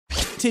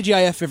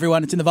TGIF,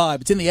 everyone. It's in the vibe.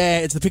 It's in the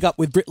air. It's the pickup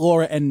with Britt,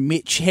 Laura and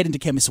Mitch. Head into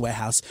Chemist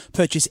Warehouse.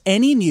 Purchase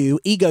any new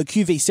Ego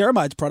QV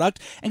Ceramides product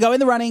and go in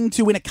the running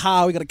to win a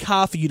car. We got a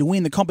car for you to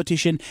win. The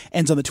competition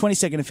ends on the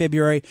 22nd of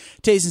February.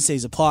 T's and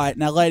C's apply.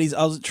 Now, ladies,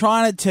 I was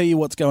trying to tell you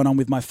what's going on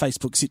with my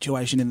Facebook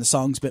situation in the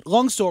songs, but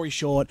long story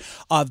short,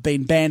 I've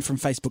been banned from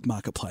Facebook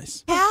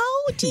Marketplace. How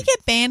do you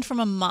get banned from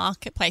a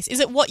marketplace? Is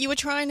it what you were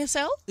trying to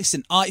sell?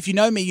 Listen, if you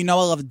know me, you know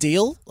I love a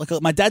deal. Like,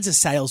 my dad's a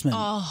salesman,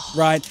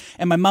 right?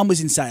 And my mum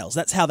was in sales.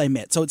 That's how they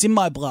met. So it's in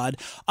my blood.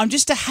 I'm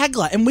just a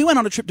haggler. And we went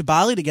on a trip to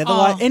Bali together.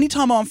 Like,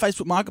 anytime I'm on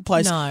Facebook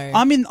Marketplace,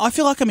 I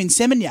feel like I'm in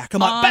Seminyak. I'm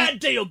like, bad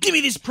deal. Give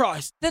me this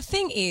price. The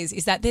thing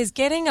is that there's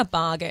getting a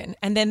bargain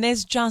and then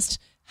there's just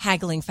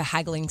haggling for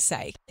haggling's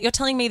sake. You're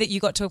telling me that you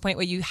got to a point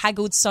where you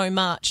haggled so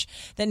much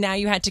that now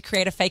you had to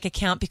create a fake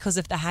account because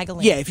of the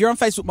haggling. Yeah, if you're on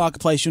Facebook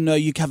Marketplace, you'll know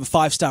you have a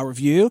 5-star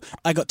review.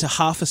 I got to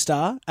half a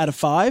star out of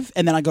 5,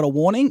 and then I got a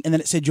warning, and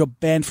then it said you're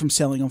banned from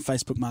selling on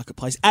Facebook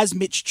Marketplace as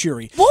Mitch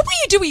Chury. What were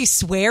you doing? Were you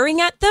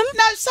swearing at them?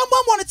 No,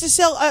 someone wanted to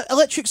sell an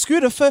electric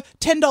scooter for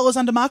 $10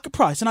 under market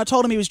price, and I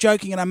told him he was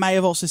joking, and I may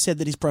have also said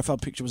that his profile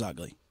picture was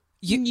ugly.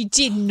 You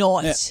did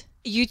not. Yeah.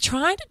 You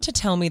tried to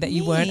tell me that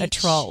you weren't a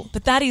troll,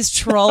 but that is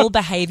troll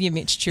behaviour,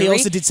 Mitch Chury. He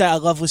also did say, I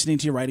love listening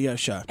to your radio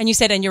show. And you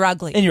said, and you're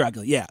ugly. And you're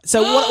ugly, yeah.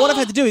 So what I've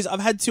had to do is I've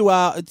had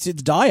to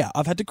dire.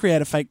 I've had to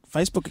create a fake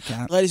Facebook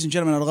account. Ladies and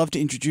gentlemen, I'd love to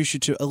introduce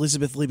you to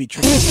Elizabeth Libby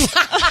Trickett.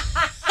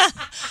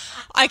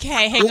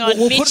 Okay, hang on.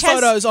 We'll put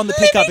photos on the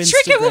pickup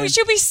Instagram. Trickett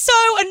she'll be so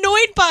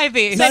annoyed by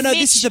this. No, Mitch,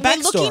 this is the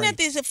backstory. We're looking at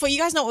this. For you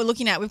guys know what we're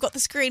looking at. We've got the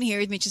screen here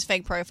with Mitch's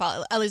fake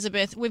profile,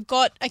 Elizabeth. We've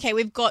got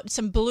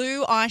some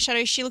blue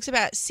eyeshadow. She looks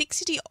about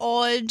 60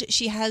 odd.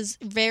 She has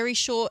a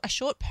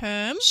short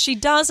perm. She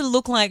does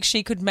look like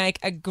she could make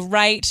a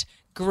great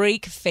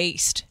Greek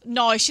feast.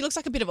 No, she looks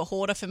like a bit of a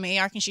hoarder for me.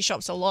 I reckon she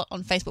shops a lot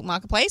on Facebook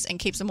Marketplace and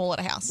keeps them all at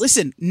her house.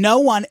 Listen, no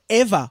one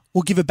ever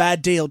will give a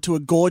bad deal to a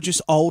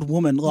gorgeous old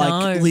woman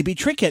like Libby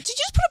Trickett. Did you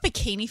just put a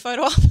bikini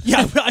photo up?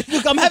 Yeah,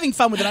 look, I'm having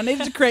fun with it. I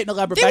needed to create an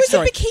elaborate There backstory.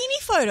 was a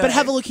bikini photo. But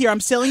have a look here.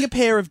 I'm selling a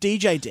pair of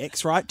DJ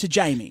decks, right, to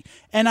Jamie.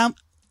 And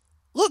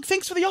look,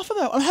 thanks for the offer,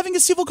 though. I'm having a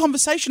civil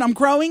conversation. I'm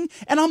growing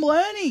and I'm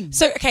learning.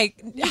 So, okay,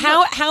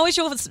 how is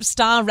your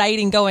star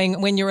rating going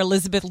when you're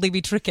Elizabeth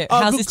Libby Trickett?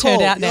 How's this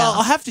turned out now?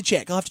 I'll have to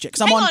check. Hang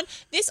on.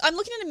 I'm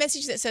looking at a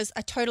message that says,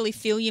 I totally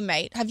feel you,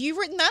 mate. Have you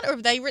written that or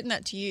have they written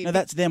that to you? No,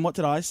 that's them. What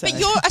did I say? But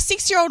you're a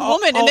 60-year-old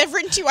woman and they've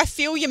written to you, I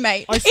feel you,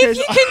 mate. If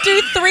you can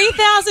do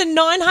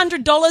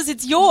 $3,900,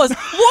 it's yours.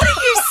 What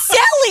are you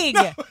selling?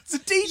 No, it's a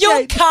DJ.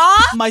 Your car?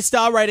 My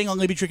star rating on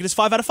Libby Trickett is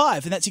 5 out of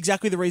 5, and that's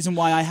exactly the reason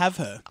why I have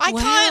her. I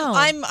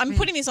can't. I'm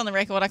putting this on the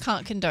record. I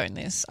can't condone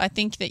this. I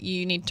think that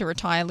you need to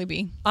retire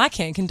Libby. I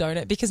can't condone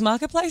it because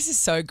Marketplace is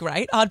so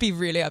great. I'd be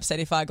really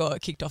upset if I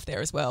got kicked off there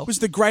as well. It was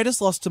the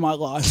greatest loss to my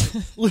life.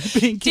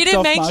 Being kicked Did it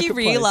off make Marketplace. you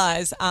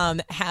realise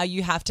how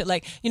you have to,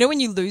 like, you know, when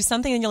you lose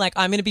something and you're like,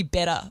 I'm going to be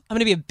better. I'm going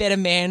to be a better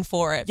man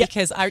for it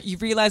because you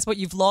realise what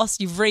you've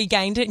lost, you've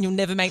regained it, and you'll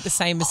never make the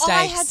same mistakes.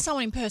 I had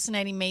someone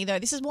impersonating me, though.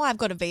 This is why I've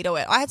got to veto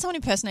it. I had someone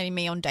impersonating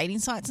me on dating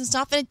sites and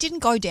stuff, and it didn't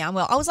go down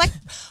well. I was like,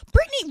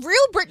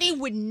 real Brittany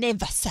would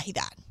never say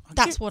that.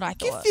 That's what I thought.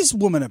 Give this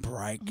woman a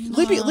break.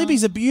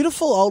 Libby's a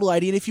beautiful old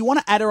lady, and if you want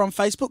to add her on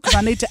Facebook, because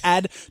I need to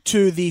add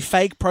to the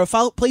fake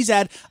profile, please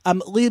add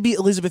Libby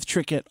Elizabeth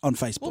Trickett on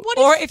Facebook.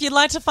 Or if you'd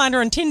like to find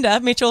her on Tinder,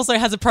 Mitch also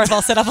has a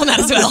profile set up on that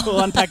as well. We'll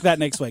unpack that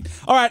next week.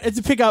 All right, it's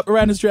a pick-up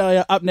around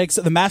Australia. Up next,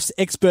 the maths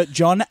expert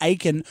John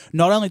Aiken,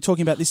 not only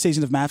talking about this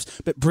season of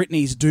maths, but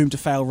Britney's doomed to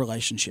fail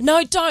relationship.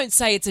 No, don't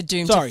say it's a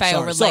doomed to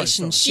fail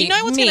relationship. Do you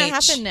know what's going to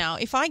happen now?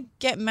 If I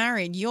get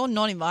married, you're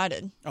not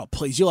invited. Oh,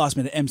 please, you'll ask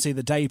me to MC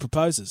the day he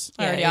proposes.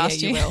 I already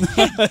asked you. Will.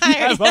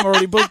 I'm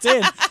already booked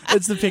in.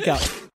 It's the pickup.